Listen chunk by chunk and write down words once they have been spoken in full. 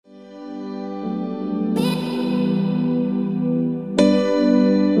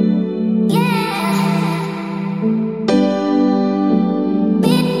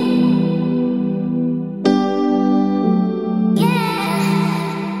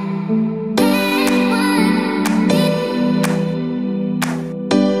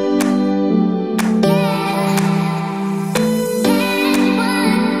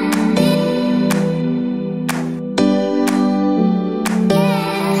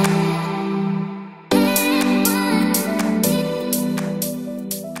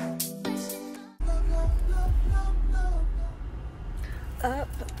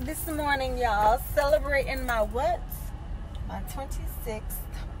celebrating my what? My 26th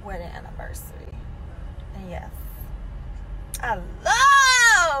wedding anniversary. And yes, I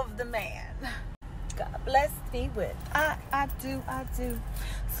love the man God blessed me with. I do.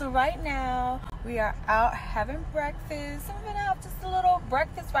 So right now we are out having breakfast. I'm gonna have just a little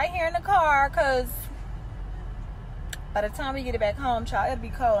breakfast right here in the car, because by the time we get it back home, child, it'll be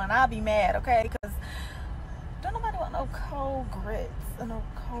cold and I'll be mad, okay? Because don't nobody want no cold grits and no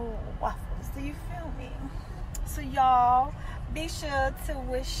cold waffles. Do you feel me? So y'all, be sure to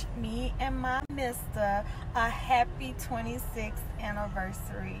wish me and my mister a happy 26th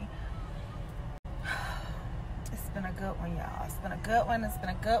anniversary. It's been a good one, y'all. It's been a good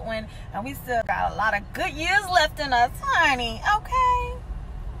one. And we still got a lot of good years left in us, honey. Okay?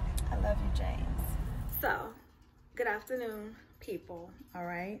 I love you, James. So, good afternoon, people. All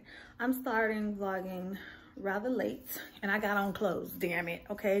right? I'm starting vlogging rather late, and I got on clothes, damn it,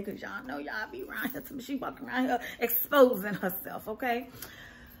 okay? Because y'all know y'all be around here. She walking around here exposing herself, okay?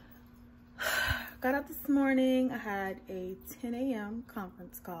 Got up this morning. I had a 10 a.m.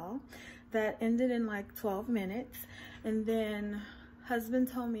 conference call that ended in like 12 minutes. And then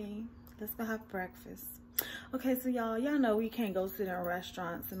husband told me, let's go have breakfast. Okay, so y'all know we can't go sit in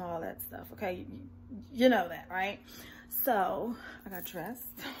restaurants and all that stuff, okay? You know that, right? So I got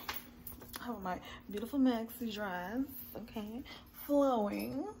dressed. Oh, my beautiful maxi dress, okay,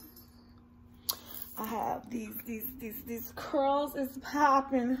 flowing. I have these curls is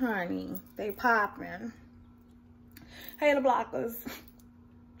popping, honey. They popping. Hey, the blockers,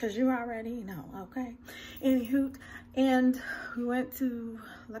 cause you already know, okay. Anywho, and we went to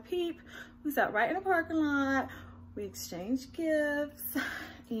La Peep. We sat right in the parking lot. We exchanged gifts,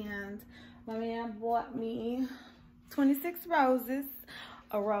 and my man bought me 26 roses.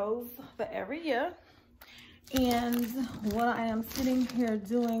 A rose for every year. And what I am sitting here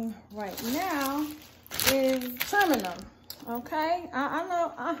doing right now is trimming them. Okay, I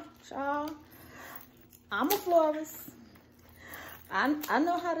know, y'all, I'm a florist. I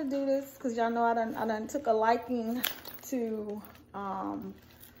know how to do this, because y'all know I done took a liking to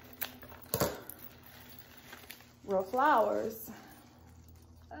real flowers.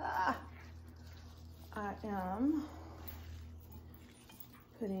 I am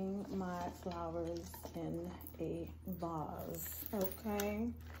putting my flowers in a vase, okay,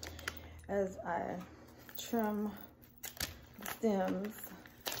 as I trim the stems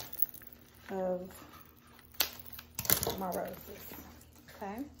of my roses,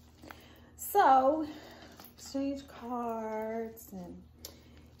 okay. So, exchange cards and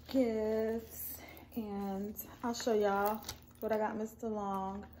gifts, and I'll show y'all what I got Mr.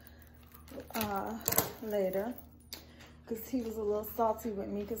 Long later. Because he was a little salty with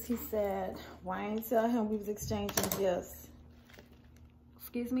me, because he said, why ain't tell him we was exchanging gifts?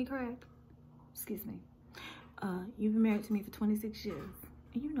 Excuse me, Craig? Excuse me. You've been married to me for 26 years,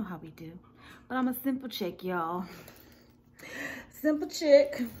 and you know how we do. But I'm a simple chick, y'all. Simple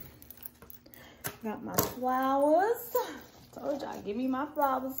chick. Got my flowers. Told y'all, give me my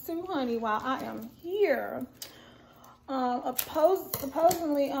flowers too, honey, while I am here.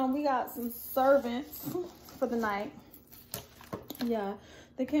 Supposedly, we got some servants for the night. Yeah,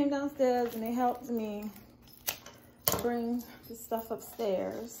 they came downstairs and they helped me bring the stuff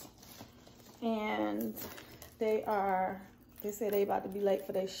upstairs. And they say they about to be late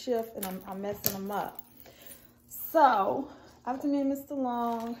for their shift, and I'm messing them up. So after me and Mr.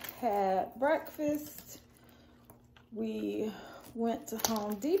 Long had breakfast, we went to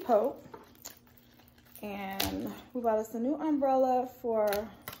Home Depot and we bought us a new umbrella for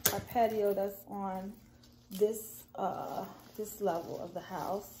our patio that's on this level of the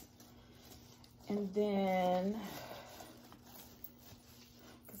house. And then,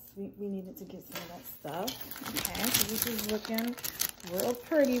 because we needed to get some of that stuff. Okay, so this is looking real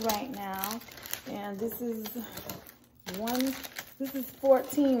pretty right now. And this is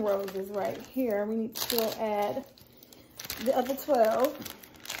 14 roses right here. We need to still add the other 12.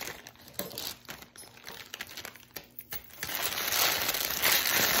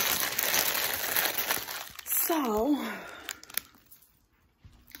 So,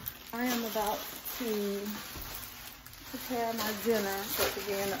 I am about to prepare my dinner so it can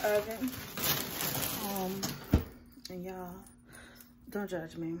be in the oven. And y'all, don't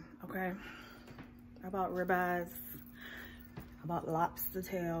judge me, okay? I bought ribeyes, I bought lobster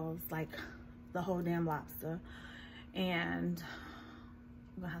tails, like the whole damn lobster. And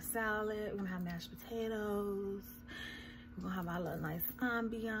we're gonna have salad, we're gonna have mashed potatoes, we're gonna have our little nice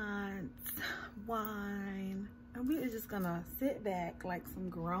ambiance, wine, and we are just gonna sit back like some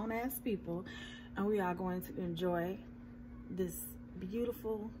grown-ass people, and we are going to enjoy this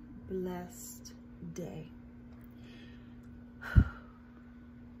beautiful, blessed day.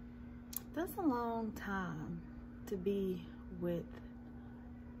 That's a long time to be with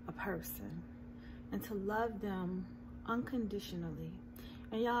a person and to love them unconditionally.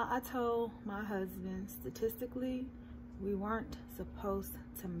 And y'all, I told my husband, statistically, we weren't supposed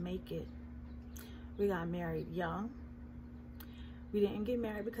to make it. We got married young. We didn't get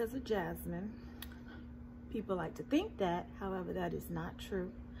married because of Jasmine. People like to think that, however, that is not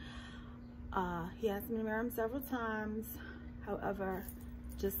true. He asked me to marry him several times. However,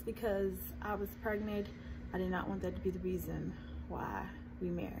 just because I was pregnant, I did not want that to be the reason why we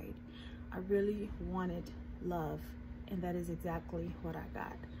married. I really wanted love, and that is exactly what I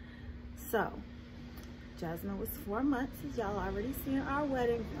got. So, Jasmine was 4 months, as y'all already seen our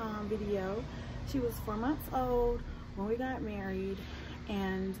wedding video. She was 4 months old when we got married,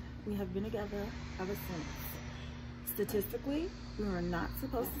 and we have been together ever since. Statistically, we were not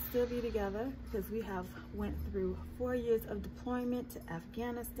supposed to still be together because we have went through 4 years of deployment to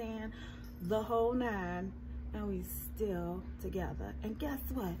Afghanistan, the whole 9, and we still together. And guess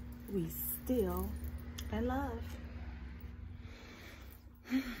what? We still in love.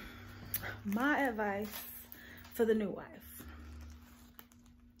 My advice for the new wife: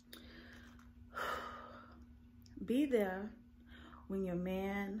 be there when your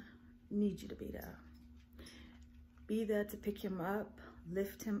man needs you to be there. Be there to pick him up,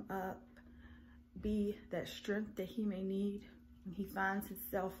 lift him up, be that strength that he may need when he finds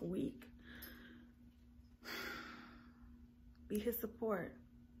himself weak. Be his support.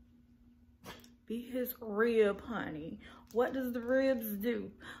 Be his rib, honey. What does the ribs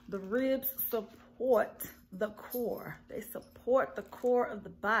do? The ribs support the core. They support the core of the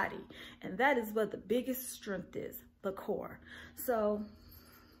body. And that is what the biggest strength is, the core. So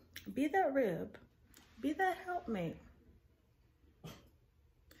be that rib. Be that helpmate.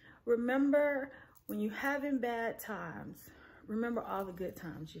 Remember, when you're having bad times, remember all the good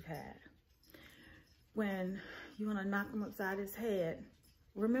times you've had. When you want to knock him upside his head,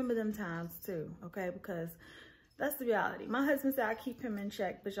 remember them times too, okay? Because that's the reality. My husband said I keep him in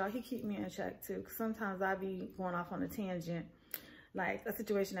check, but y'all, he keep me in check too. Cause sometimes I be going off on a tangent. Like a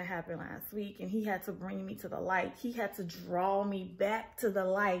situation that happened last week, and he had to bring me to the light. He had to draw me back to the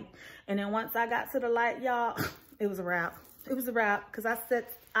light. And then once I got to the light, y'all, it was a wrap. It was a wrap because I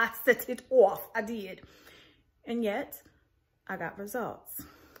set it off. I did. And yet, I got results.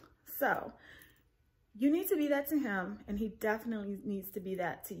 So, you need to be that to him, and he definitely needs to be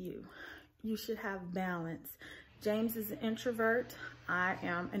that to you. You should have balance. James is an introvert. I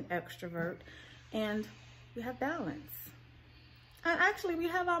am an extrovert. And we have balance. And actually, we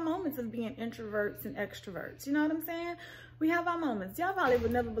have our moments of being introverts and extroverts. You know what I'm saying? We have our moments. Y'all probably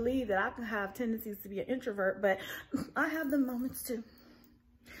would never believe that I can have tendencies to be an introvert, but I have the moments too.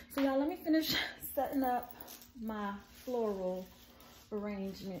 So y'all, let me finish setting up my floral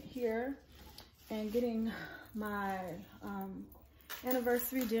arrangement here and getting my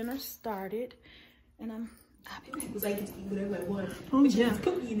anniversary dinner started. And Because I get to eat whatever I want. Oh, but yeah. just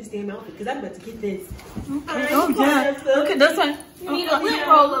cook me in the same outfit because I'm about to get this. Okay. Oh, yeah. Okay, that's fine. You need a lip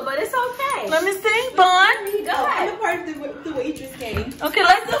roller, but it's okay. Let me see, Bun. I'm a part of the waitress game. Okay,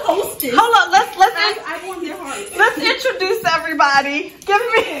 let's the hostess. Hold on, I won their hearts. let's introduce everybody. Give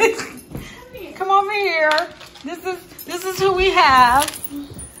me come over here. This is who we have.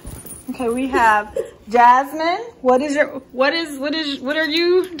 Okay, we have Jasmine. What are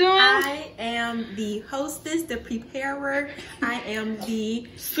you doing? I am the hostess, the preparer. I am the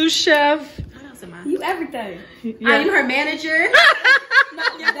sous chef. What else am I? You everything. Yeah. I am her manager.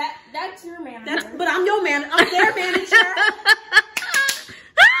 That's your manager. But I'm your man. I'm their manager.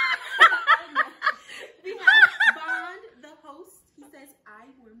 We have Bond, the host. He says I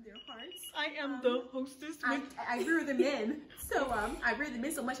won their hearts. I am the hostess. I rear them in. So I rear them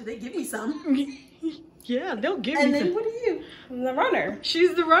in so much that they give me some. Yeah, they'll give And me then some. what are you? I'm the runner.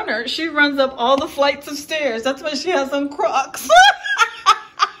 She's the runner. She runs up all the flights of stairs. That's why she has on Crocs.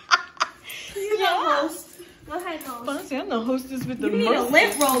 You the host. Go ahead, host. Fancy, I'm the hostess with the You need a most.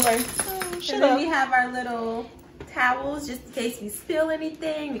 lip roller. Oh, shut And then up. we have our little towels just in case we spill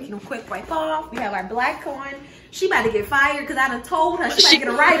anything. We can quick wipe off. We have our black one. She about to get fired because I done told her she about to get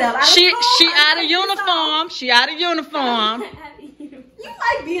a write-up. She out of uniform. She out of uniform. You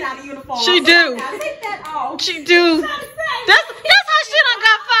like being out of uniform. She do. Now take that off. She do. That's how she done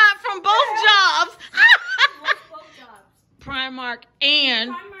got fired from both jobs. Both jobs. Primark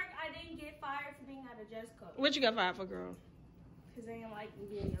and Primark, I didn't get fired for being out of dress code. what you got fired for, girl? Because they didn't like me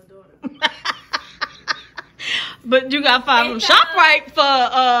being your daughter. But you got fired from ShopRite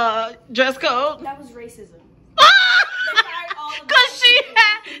for dress code. That was racism. They fired all all Cause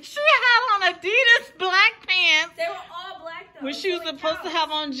she had on Adidas black pants They were all black though. when she was supposed to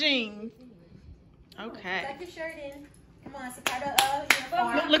have on jeans. Okay. Tuck your shirt in. Come on, it's a part of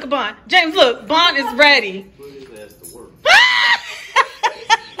uniform. Look at Bond. James, look. Bond is ready. Put his ass to work.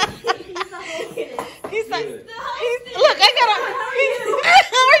 He's like, look, I got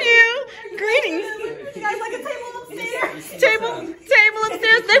how are you? Greetings. You guys like a table upstairs? Table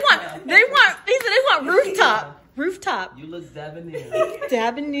upstairs. They want, he said they want rooftop. You look debonair.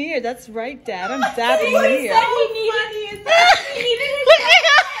 Debonair, that's right, Dad. I'm debonair.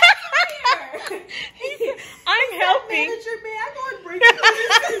 I'm helping.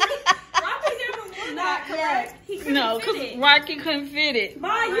 Rocky never wore that, correct? He couldn't No, fit because it. Rocky couldn't fit it.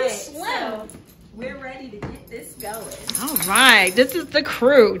 Ma, you Right, slim. so- We're ready to get this going. All right, this is the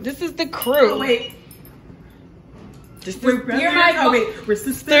crew. Oh, wait. This is You're my we're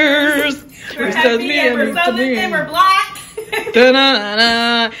sisters. We're happy and we're something and we're black.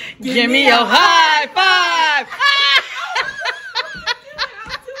 Da-na-na-na. Give me a high five.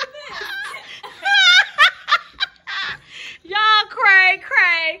 Y'all cray.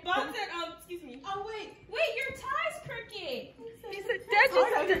 Excuse me. Oh, wait, your tie's crooked.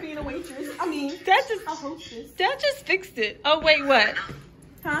 Being a waitress. I mean, that a hostess. just fixed it. Oh wait, what?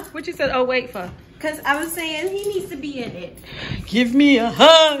 Huh? What you said? Oh wait for? Because I was saying he needs to be in it. Give me a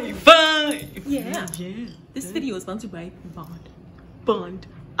high five. Yeah. Yeah. This video is sponsored by Bond.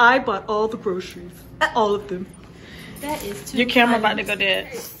 I bought all the groceries. All of them. That is too Your camera about funny. to go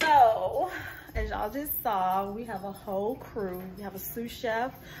dead. So, as y'all just saw, we have a whole crew. We have a sous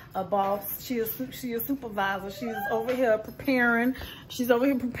chef, a boss. She a supervisor. She's over here preparing. She's over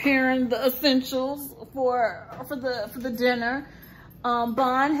here preparing the essentials for the dinner.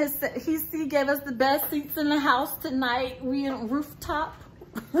 Bond he gave us the best seats in the house tonight. We in rooftop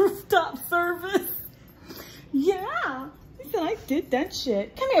service. Yeah, he said I did that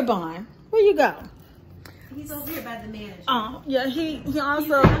shit. Come here, Bond. Where you go? He's over here by the manager. Yeah, he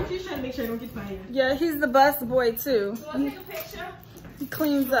also. I'm just trying to make sure I don't get fired. Yeah, he's the bus boy too. So I'll take a picture. He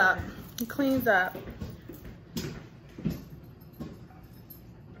cleans up. He cleans up.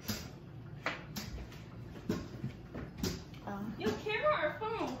 Your camera or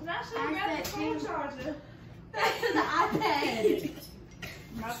phone? Because I should have grabbed the phone charger. Back to the iPad.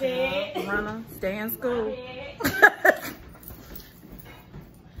 My bad. Runner, stay in school. My bad.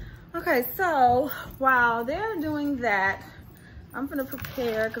 Okay, so while they're doing that, I'm gonna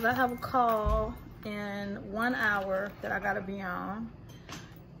prepare because I have a call in 1 hour that I gotta be on.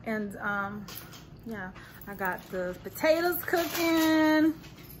 And yeah, I got the potatoes cooking.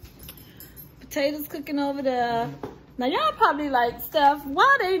 Potatoes cooking over there. Now y'all probably like, Steph,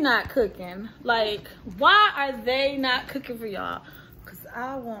 why they not cooking? Like, why are they not cooking for y'all? Because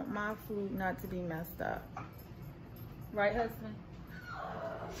I want my food not to be messed up. Right, husband?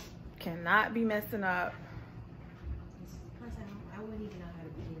 Cannot be messing up. I wouldn't even know how to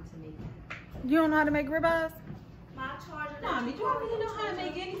begin to make that. You don't know how to make ribeyes? My charger. Mommy, do I really know how to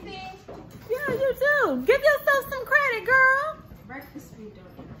make anything? Yeah, you do. Give yourself some credit, girl. Breakfast food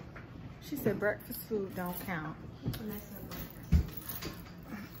don't count. She said breakfast food don't count. People mess up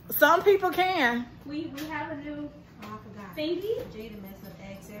breakfast. Some people can. We have a new Oh, I forgot. thingy. Jada mess up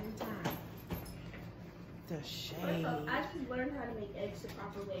eggs every time. The First shade. off, I just learned how to make eggs the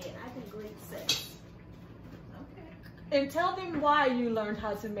proper way, and I think great sense. Okay. And tell them why you learned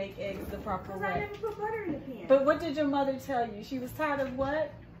how to make eggs the proper Because I way. never put butter in the pan. But what did your mother tell you? She was tired of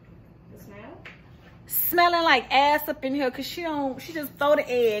what? The smell? Smelling like ass up in here because she just throw the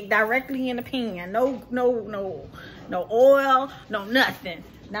egg directly in the pan. No oil, no nothing.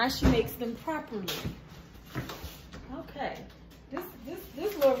 Now she makes them properly. Okay.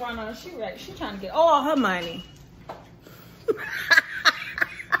 This little runner, she trying to get all her money.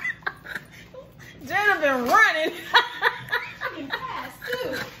 Jada been running. Fucking fast,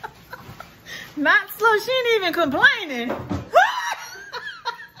 too. Not slow, she ain't even complaining.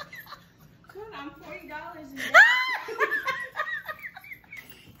 Good, I'm $40 in debt.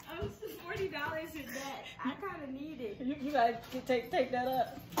 I'm $40 in debt. I kind of need it. You gotta take that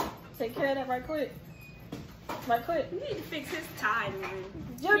up. Take care of that right quick. Right quick. You need to fix his tie, man.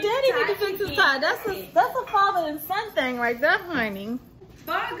 Your daddy need to fix his tie. That's a father and son thing right there, honey.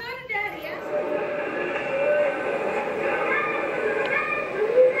 But go to daddy. Ask him.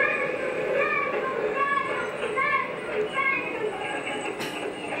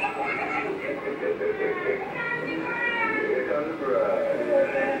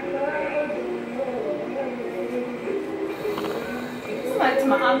 It's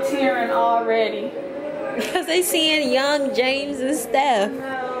like I'm tearing already. Because they seeing young James and Steph.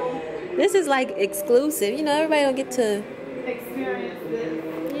 No. This is like exclusive. You know, everybody don't get to experienced this.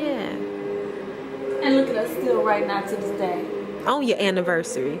 Yeah. And look at us still right now to this day. On your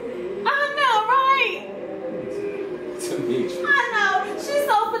anniversary. I know, right? I know. She's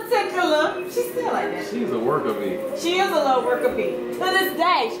so particular. She's still like that. She's a worker bee. She is a little worker bee. To this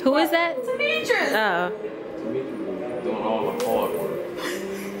day. Who is that? Demetrius. Oh. Doing all the hard work.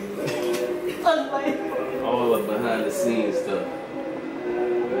 All the behind the scenes stuff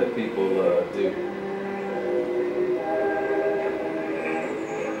that people do.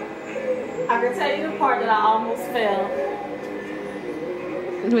 I can tell you the part that I almost fell.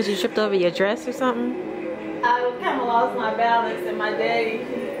 Was you tripped over your dress or something? I kind of lost my balance, and my daddy,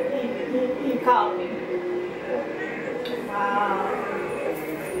 he caught me. Wow.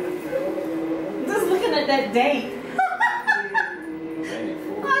 Just looking at that date.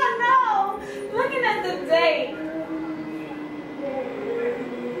 I know. Looking at the date.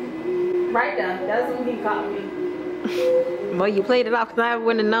 Right there. That's when he caught me. Well, you played it off because I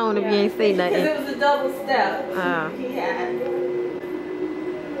wouldn't have known if you ain't say nothing. Because it was a double step. He had.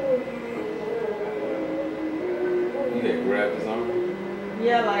 You had grabbed his arm?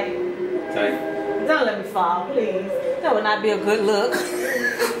 Yeah, like. Tight. Don't let me fall, please. That would not be a good look.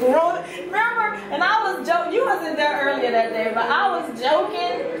 Remember? And I was joking. You wasn't there earlier that day, but I was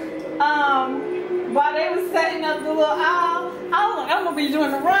joking. While they was setting up the little aisle, I was like, I'm gonna be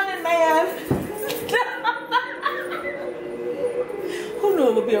doing the running man. Who knew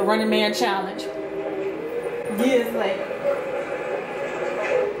it would be a running man challenge? Years later.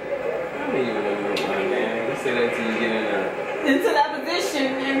 I mean, you know, man. They say that till you get in there. Into that position,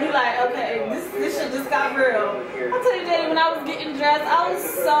 and you're like, okay, this shit just got real. I'll tell you, Daddy, when I was getting dressed, I was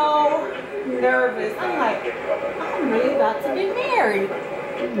so nervous. I'm like, I'm really about to be married.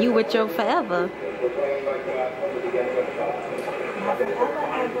 You with your forever.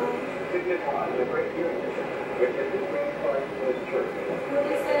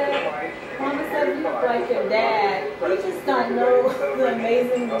 Mama said you look like your dad. You just don't know the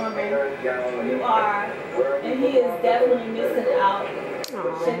amazing woman you are. And he is definitely missing out.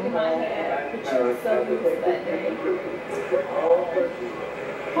 Shaking my head. But you were so beautiful that day.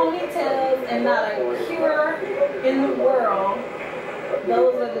 Ponytails and not a cure in the world.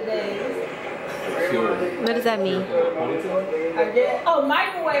 Those are the days. What does that mean? I get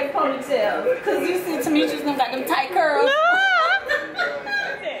microwave ponytails. Because you see Demetrius got them tight curls.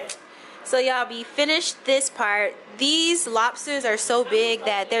 So y'all, we finished this part. These lobsters are so big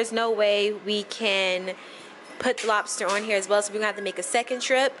that there's no way we can put the lobster on here as well. So we're gonna have to make a second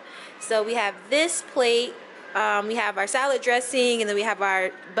trip. So we have this plate. We have our salad dressing, and then we have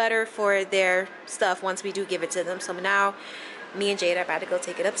our butter for their stuff once we do give it to them. So now me and Jade are about to go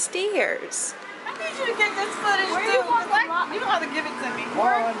take it upstairs. I need you to get this footage too. You don't have to give it to me.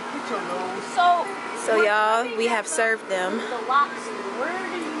 So y'all, we have served them. The lobster. Where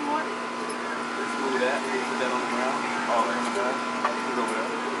do you want? Let's move that. Put that on the ground. All on the ground. Put it over there.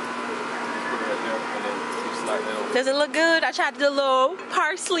 Put it right there, and then you slide that over. Does it look good? I tried to do a little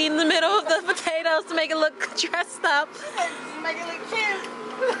parsley in the middle of the potatoes to make it look dressed up. Make it look cute.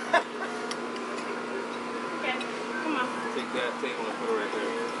 Okay, come on. Take that table and put it right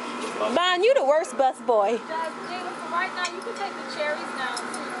there. Bon, you the worst bus boy. Jada, for right now, you can take the cherries down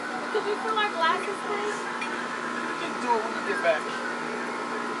too. Could you fill our glasses, please? Just do it when you get back.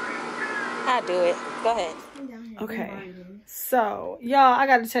 I'll do it. Go ahead. Okay. So, y'all, I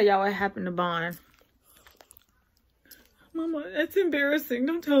got to tell y'all what happened to Bon. Mama, that's embarrassing.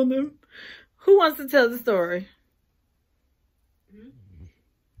 Don't tell them. Who wants to tell the story?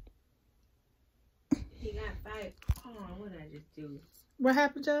 He got fired. Oh, what did I just do? What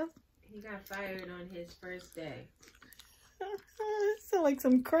happened, Jess? He got fired on his first day. It sounds like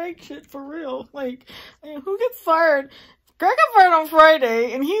some Craig shit for real. Like, who gets fired? Greg got fired on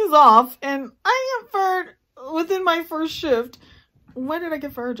Friday, and he's off, and I got fired within my first shift. Why did I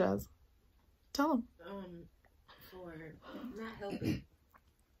get fired, Jazz? Tell him. For not helping.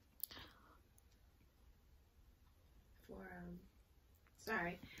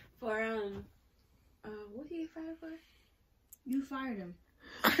 What did he get fired for? You fired him.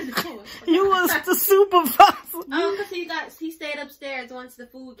 You was the supervisor. Oh, because he stayed upstairs once the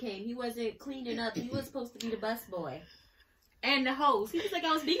food came. He wasn't cleaning up. He was supposed to be the bus boy. And the host. He was like,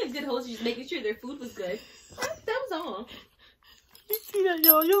 I was being a good host, just making sure their food was good. That was all. You see that,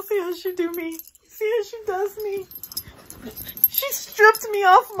 y'all? You'll see how she do me. See how she does me? She stripped me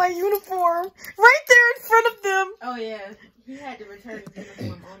off my uniform right there in front of them. Oh, yeah. He had to return his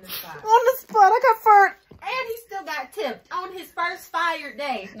uniform on the spot. On the spot. I got fired. And he still got tipped on his first fired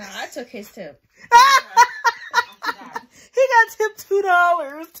day. No, I took his tip. He got tipped $2. $2.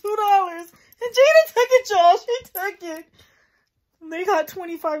 And Gina took it, y'all. She took it. They got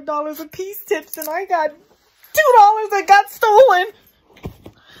 $25 a piece tips, and I got $2 that got stolen.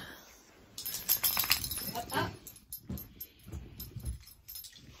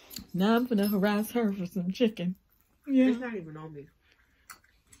 Now I'm gonna harass her for some chicken. Yeah. It's not even on me.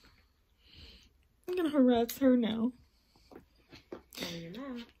 I'm gonna harass her now.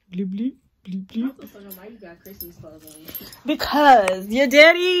 Bleep, bleep, bleep, bleep. Why you got Christmas clothes on? Because your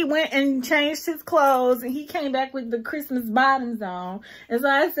daddy went and changed his clothes and he came back with the Christmas bottoms on. And so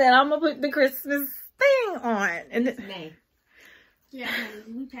I said, I'm gonna put the Christmas thing on. And May. Yeah, honey,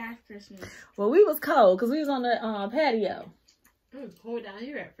 we passed Christmas. well, we was cold because we was on the patio. It was cold down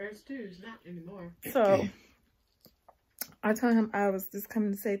here at first too. It's not anymore. So I told him I was just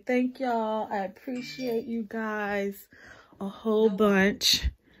coming to say thank y'all. I appreciate you guys a whole bunch.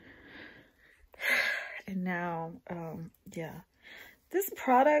 And now, yeah. This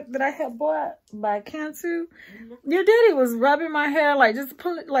product that I had bought by Kantu, your daddy was rubbing my hair, like just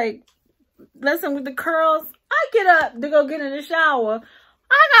pull it, like, listen, with the curls. I get up to go get in the shower.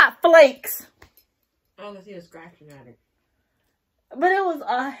 I got flakes. All I see is scratching at it. But it was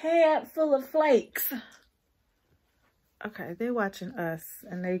a head full of flakes. Okay, they're watching us,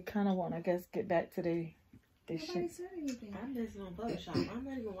 and they kind of want, I guess, get back to their shit. Said anything. I'm busy on Photoshop. I'm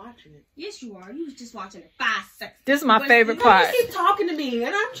not even watching it. Yes, you are. You was just watching it 5 seconds. This is my favorite You part. keep talking to me,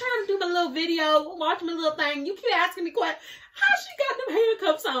 and I'm trying to do my little video, watch my little thing. You keep asking me questions. How she got them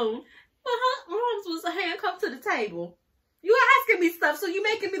handcuffs on? Well, her arms was a handcuff to the table. You asking me stuff, so you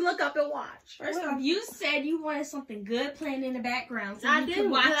making me look up and watch. First off, you said you wanted something good playing in the background, so I you did,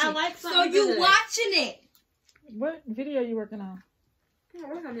 could watch because I it. like So something you good. watching it? What video you working on?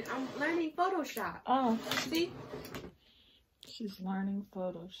 I'm learning Photoshop. Oh, See? she's learning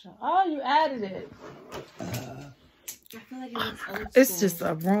Photoshop. Oh, you added it. I feel like it looks old It's school. just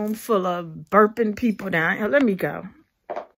a room full of burping people down here. Let me go.